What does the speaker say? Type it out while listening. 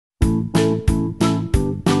Good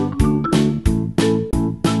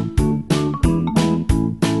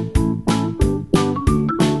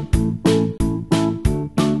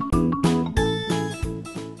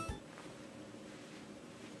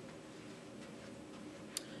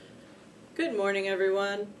morning,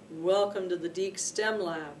 everyone. Welcome to the Dieck STEM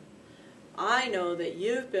Lab. I know that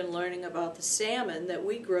you've been learning about the salmon that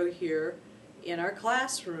we grow here in our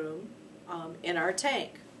classroom, in our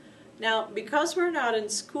tank. Now, because we're not in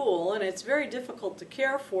school and it's very difficult to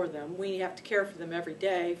care for them, we have to care for them every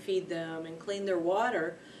day, feed them and clean their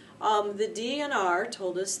water, the DNR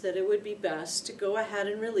told us that it would be best to go ahead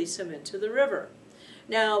and release them into the river.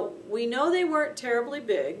 Now, we know they weren't terribly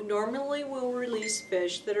big. Normally we'll release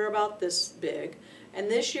fish that are about this big, and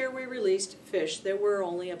this year we released fish that were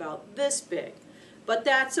only about this big. But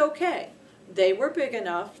that's okay. They were big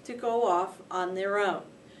enough to go off on their own.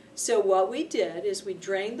 So what we did is we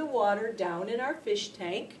drained the water down in our fish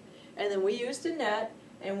tank, and then we used a net,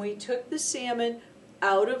 and we took the salmon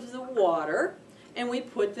out of the water, and we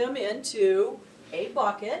put them into a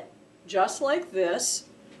bucket, just like this,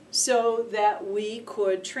 so that we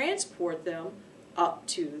could transport them up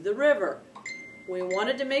to the river. We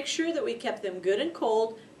wanted to make sure that we kept them good and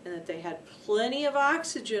cold and that they had plenty of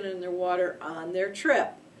oxygen in their water on their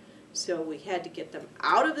trip. So we had to get them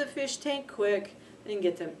out of the fish tank quick and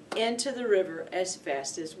get them into the river as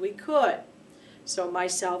fast as we could. So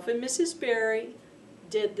myself and Mrs. Berry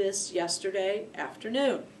did this yesterday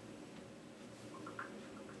afternoon.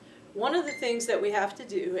 One of the things that we have to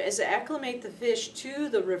do is acclimate the fish to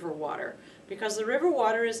the river water, because the river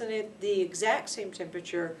water isn't at the exact same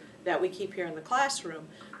temperature that we keep here in the classroom.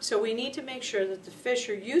 So we need to make sure that the fish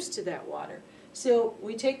are used to that water. So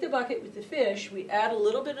we take the bucket with the fish, we add a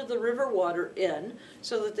little bit of the river water in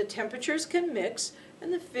so that the temperatures can mix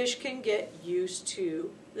and the fish can get used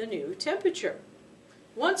to the new temperature.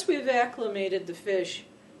 Once we've acclimated the fish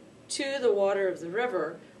to the water of the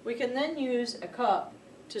river, we can then use a cup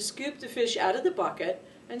to scoop the fish out of the bucket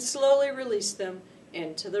and slowly release them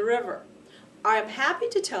into the river. I'm happy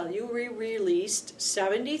to tell you we released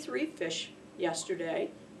 73 fish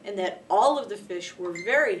yesterday, and that all of the fish were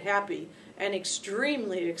very happy and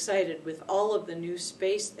extremely excited with all of the new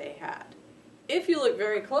space they had. If you look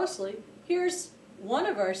very closely, here's one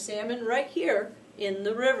of our salmon right here in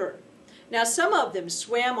the river. Now, some of them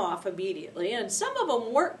swam off immediately, and some of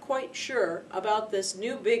them weren't quite sure about this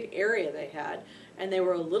new big area they had, and they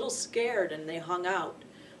were a little scared and they hung out.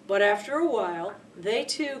 But after a while, they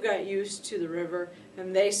too got used to the river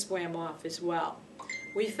and they swam off as well.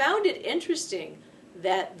 We found it interesting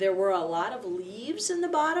that there were a lot of leaves in the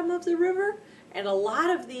bottom of the river, and a lot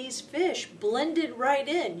of these fish blended right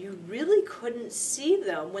in. You really couldn't see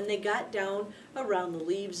them when they got down around the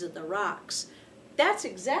leaves and the rocks. That's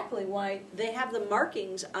exactly why they have the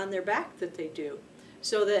markings on their back that they do,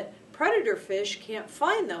 so that predator fish can't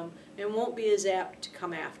find them and won't be as apt to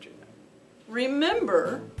come after them.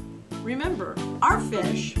 Remember, our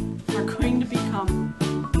fish are going to become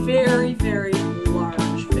very, very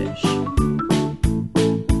large fish.